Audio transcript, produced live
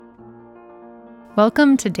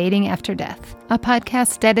Welcome to Dating After Death, a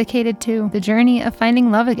podcast dedicated to the journey of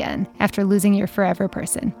finding love again after losing your forever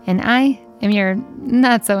person. And I am your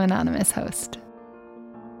not-so-anonymous host.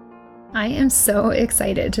 I am so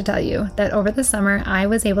excited to tell you that over the summer, I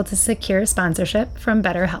was able to secure sponsorship from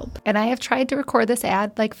BetterHelp. And I have tried to record this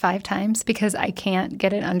ad like 5 times because I can't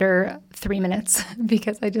get it under 3 minutes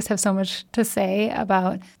because I just have so much to say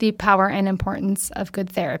about the power and importance of good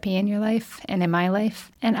therapy in your life and in my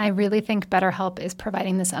life. And I really think BetterHelp is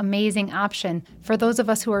providing this amazing option for those of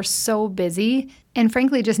us who are so busy and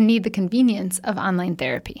frankly just need the convenience of online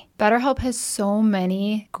therapy. BetterHelp has so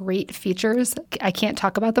many great features. I can't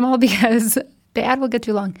talk about them all because the ad will get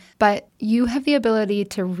too long, but you have the ability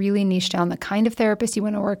to really niche down the kind of therapist you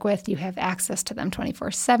want to work with. You have access to them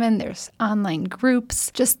 24/7. There's online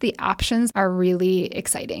groups. Just the options are really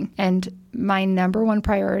exciting. And my number one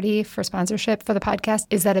priority for sponsorship for the podcast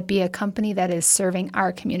is that it be a company that is serving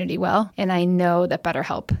our community well. And I know that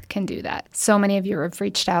BetterHelp can do that. So many of you have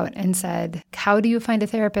reached out and said, how do you find a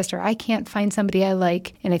therapist? Or I can't find somebody I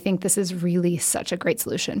like. And I think this is really such a great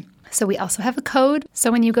solution. So we also have a code.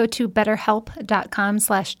 So when you go to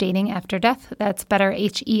betterhelp.com/datingafterdeath, that's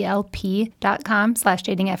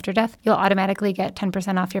betterhelp.com/datingafterdeath, you'll automatically get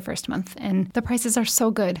 10% off your first month. And the prices are so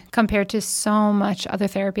good compared to so much other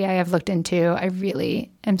therapy I have looked into. I really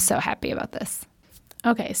am so happy about this.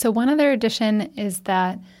 Okay, so one other addition is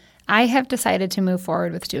that I have decided to move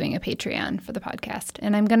forward with doing a Patreon for the podcast.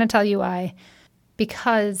 And I'm going to tell you why.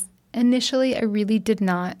 Because initially I really did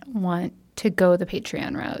not want to go the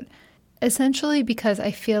Patreon route. Essentially because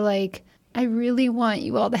I feel like I really want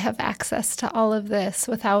you all to have access to all of this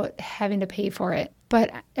without having to pay for it.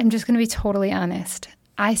 But I'm just going to be totally honest.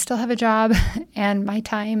 I still have a job and my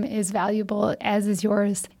time is valuable, as is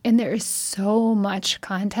yours. And there is so much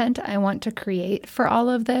content I want to create for all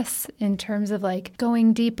of this in terms of like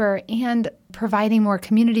going deeper and providing more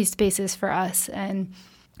community spaces for us and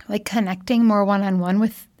like connecting more one-on-one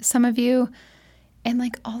with some of you. And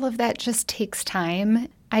like all of that just takes time.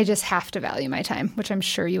 I just have to value my time, which I'm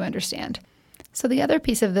sure you understand. So the other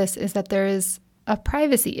piece of this is that there is a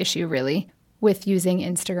privacy issue really with using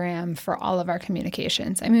Instagram for all of our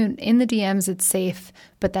communications. I mean, in the DMs, it's safe,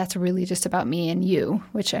 but that's really just about me and you,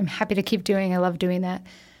 which I'm happy to keep doing. I love doing that.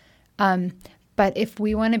 But if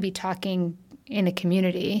we want to be talking in a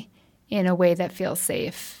community in a way that feels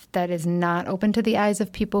safe, that is not open to the eyes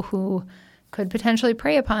of people who could potentially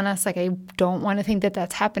prey upon us. Like, I don't want to think that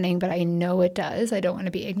that's happening, but I know it does. I don't want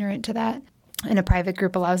to be ignorant to that. And a private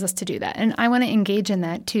group allows us to do that. And I want to engage in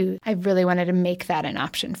that too. I really wanted to make that an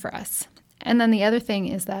option for us. And then the other thing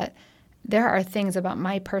is that there are things about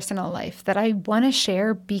my personal life that I want to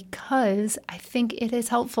share because I think it is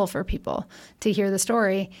helpful for people to hear the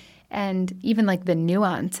story and even like the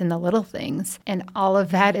nuance and the little things. And all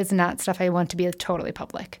of that is not stuff I want to be totally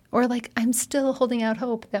public. Or like I'm still holding out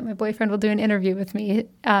hope that my boyfriend will do an interview with me.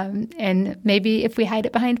 And maybe if we hide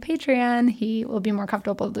it behind Patreon, he will be more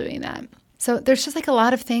comfortable doing that. So there's just like a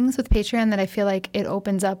lot of things with Patreon that I feel like it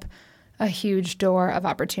opens up a huge door of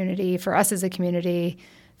opportunity for us as a community,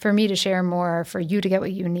 for me to share more, for you to get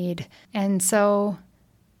what you need. And so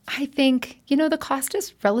I think, the cost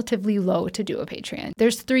is relatively low to do a Patreon.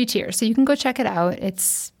 There's 3 tiers, so you can go check it out.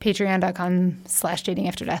 It's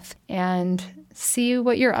patreon.com/datingafterdeath and see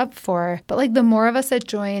what you're up for. But like the more of us that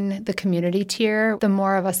join the community tier, the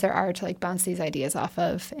more of us there are to like bounce these ideas off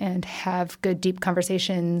of and have good, deep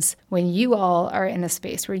conversations when you all are in a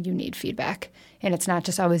space where you need feedback. And it's not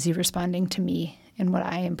just always you responding to me and what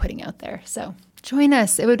I am putting out there. So join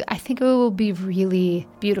us. I think it will be really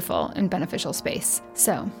beautiful and beneficial space.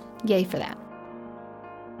 So yay for that.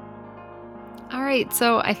 All right,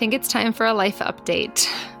 so I think it's time for a life update.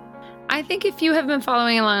 I think if you have been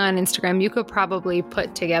following along on Instagram, you could probably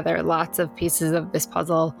put together lots of pieces of this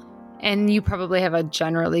puzzle, and you probably have a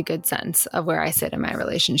generally good sense of where I sit in my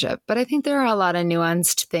relationship. But I think there are a lot of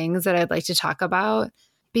nuanced things that I'd like to talk about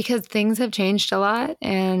because things have changed a lot.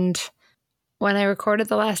 And when I recorded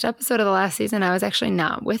the last episode of the last season, I was actually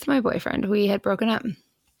not with my boyfriend. We had broken up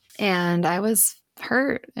and I was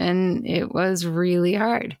hurt and it was really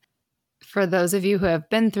hard. For those of you who have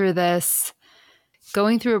been through this,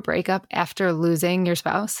 going through a breakup after losing your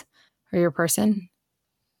spouse or your person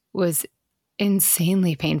was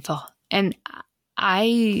insanely painful. And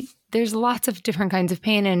there's lots of different kinds of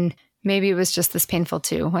pain, and maybe it was just this painful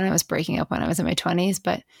too when I was breaking up when I was in my 20s,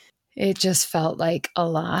 but it just felt like a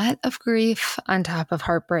lot of grief on top of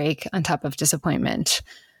heartbreak, on top of disappointment.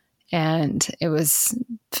 And it was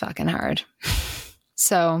fucking hard.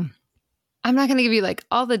 So I'm not going to give you like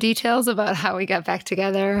all the details about how we got back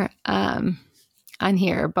together on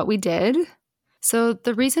here, but we did. So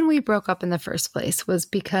the reason we broke up in the first place was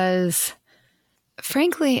because,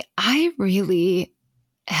 frankly, I really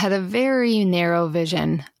had a very narrow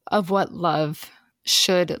vision of what love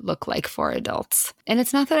should look like for adults. And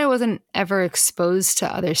it's not that I wasn't ever exposed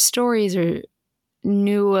to other stories or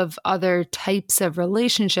knew of other types of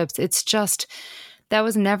relationships. It's just that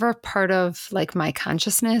was never part of like my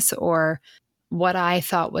consciousness or what I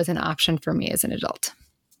thought was an option for me as an adult.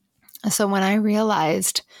 So when I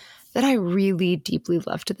realized that I really deeply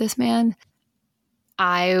loved this man,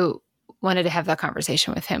 I wanted to have that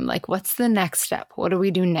conversation with him. Like, what's the next step? What do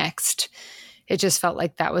we do next? It just felt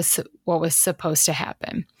like that was what was supposed to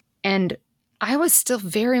happen. And I was still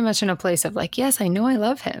very much in a place of like, yes, I know I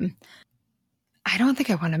love him. I don't think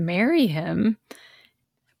I want to marry him.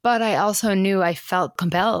 But I also knew I felt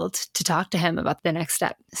compelled to talk to him about the next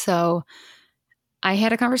step. So I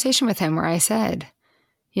had a conversation with him where I said,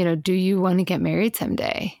 do you want to get married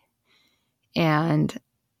someday? And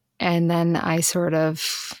then I sort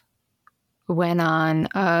of went on,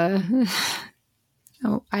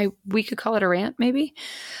 we could call it a rant maybe,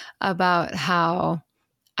 about how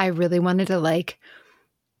I really wanted to like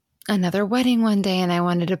another wedding one day, and I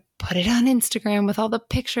wanted to put it on Instagram with all the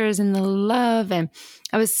pictures and the love. And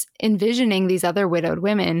I was envisioning these other widowed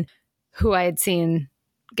women who I had seen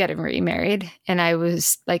get remarried. And I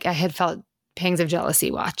was like, I had felt pangs of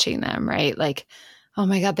jealousy watching them, right? Like, oh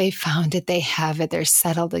my God, they found it. They have it. They're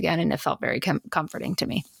settled again. And it felt very comforting to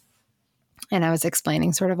me. And I was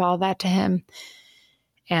explaining sort of all that to him.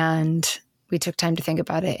 And we took time to think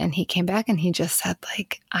about it. And he came back and he just said,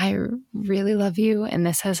 like, I really love you. And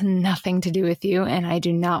this has nothing to do with you. And I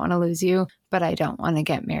do not want to lose you, but I don't want to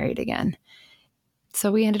get married again.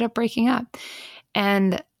 So we ended up breaking up.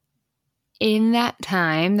 And in that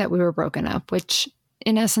time that we were broken up, which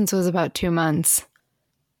in essence was about 2 months,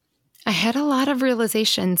 I had a lot of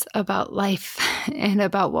realizations about life and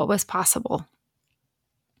about what was possible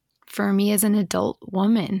for me as an adult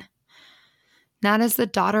woman. Not as the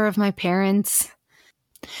daughter of my parents,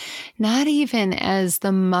 not even as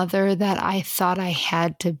the mother that I thought I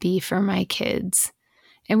had to be for my kids.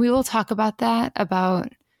 And we will talk about that,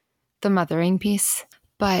 about the mothering piece.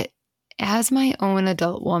 But as my own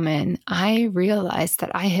adult woman, I realized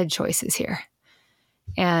that I had choices here.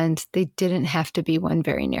 And they didn't have to be one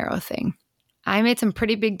very narrow thing. I made some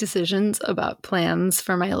pretty big decisions about plans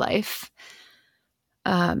for my life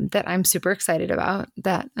that I'm super excited about,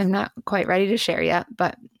 that I'm not quite ready to share yet,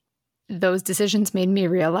 but those decisions made me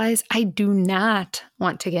realize I do not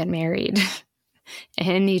want to get married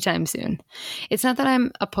anytime soon. It's not that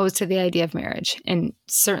I'm opposed to the idea of marriage, and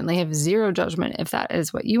certainly have zero judgment if that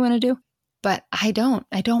is what you want to do, but I don't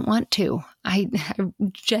want to. I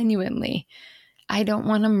genuinely, I don't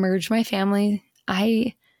want to merge my family.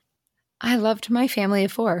 I loved my family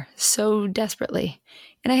of 4 so desperately.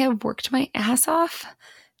 And I have worked my ass off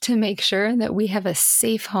to make sure that we have a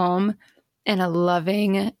safe home and a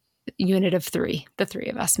loving unit of 3, the 3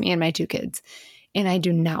 of us, me and my 2 kids. And I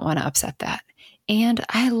do not want to upset that. And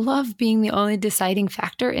I love being the only deciding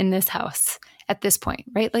factor in this house at this point,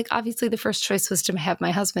 right? Like, obviously the first choice was to have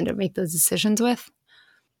my husband to make those decisions with.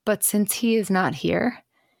 But since he is not here,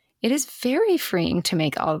 it is very freeing to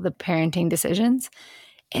make all of the parenting decisions.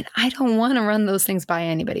 And I don't want to run those things by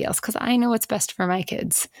anybody else because I know what's best for my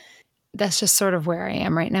kids. That's just sort of where I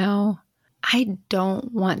am right now. I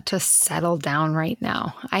don't want to settle down right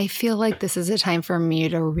now. I feel like this is a time for me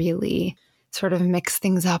to really sort of mix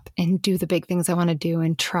things up and do the big things I want to do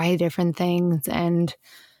and try different things. And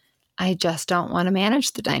I just don't want to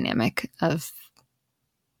manage the dynamic of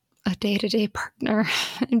a day-to-day partner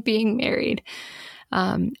and being married.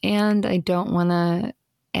 And I don't want to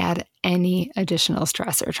add any additional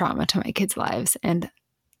stress or trauma to my kids' lives. And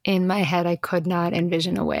in my head, I could not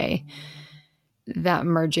envision a way that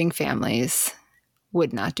merging families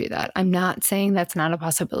would not do that. I'm not saying that's not a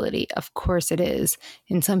possibility. Of course it is.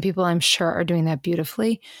 And some people, I'm sure, are doing that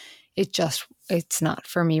beautifully. It's not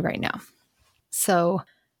for me right now. So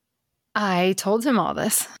I told him all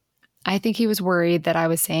this. I think he was worried that I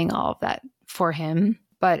was saying all of that for him,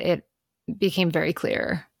 but it became very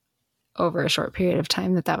clear over a short period of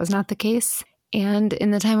time that was not the case. And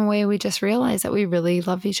in the time away, we just realized that we really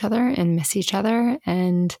love each other and miss each other,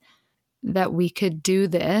 and that we could do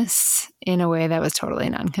this in a way that was totally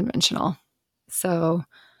non-conventional. So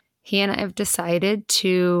he and I have decided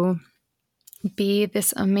to be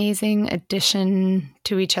this amazing addition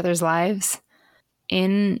to each other's lives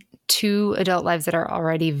in 2 adult lives that are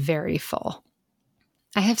already very full.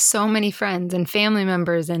 I have so many friends and family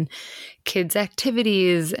members and kids'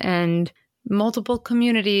 activities and multiple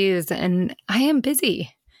communities, and I am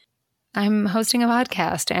busy. I'm hosting a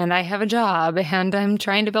podcast and I have a job and I'm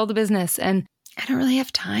trying to build a business and I don't really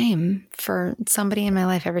have time for somebody in my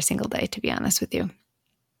life every single day, to be honest with you.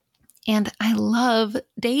 And I love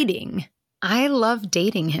dating. I love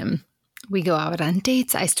dating him. We go out on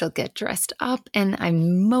dates. I still get dressed up and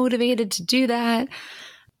I'm motivated to do that.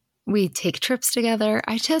 We take trips together.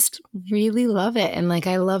 I just really love it. And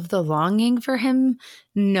I love the longing for him,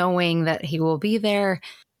 knowing that he will be there.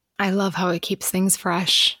 I love how it keeps things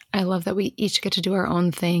fresh. I love that we each get to do our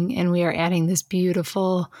own thing and we are adding this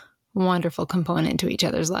beautiful, wonderful component to each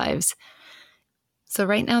other's lives. So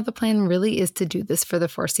right now, the plan really is to do this for the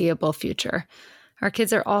foreseeable future. Our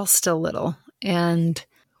kids are all still little and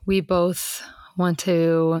we both want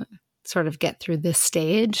to sort of get through this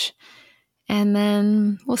stage. And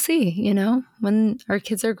then we'll see, when our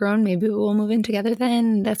kids are grown, maybe we'll move in together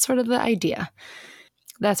then. That's sort of the idea.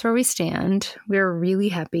 That's where we stand. We're really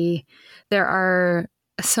happy. There are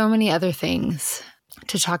so many other things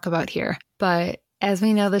to talk about here. But as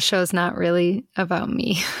we know, the show's not really about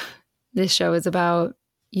me. This show is about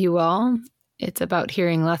you all. It's about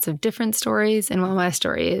hearing lots of different stories. And while my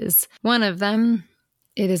story is one of them,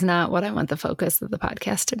 it is not what I want the focus of the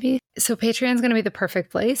podcast to be. So Patreon is going to be the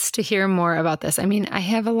perfect place to hear more about this. I mean, I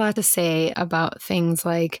have a lot to say about things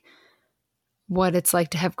like what it's like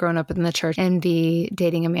to have grown up in the church and be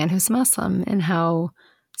dating a man who's Muslim and how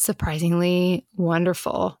surprisingly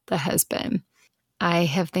wonderful that has been. I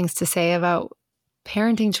have things to say about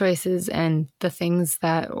parenting choices and the things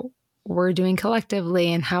that we're doing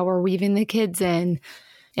collectively and how we're weaving the kids in.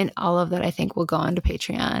 And all of that I think will go onto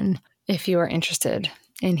Patreon if you are interested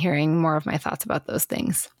in hearing more of my thoughts about those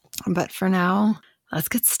things. But for now, let's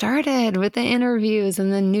get started with the interviews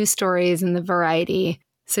and the news stories and the variety.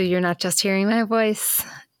 So you're not just hearing my voice.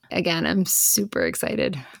 Again, I'm super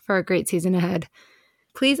excited for a great season ahead.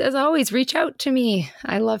 Please, as always, reach out to me.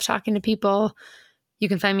 I love talking to people. You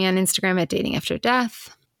can find me on Instagram at Dating After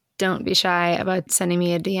Death. Don't be shy about sending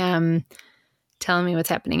me a DM, telling me what's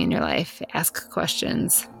happening in your life. Ask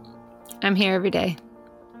questions. I'm here every day.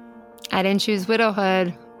 I didn't choose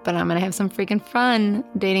widowhood, but I'm going to have some freaking fun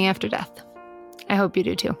dating after death. I hope you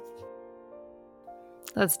do too.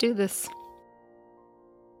 Let's do this.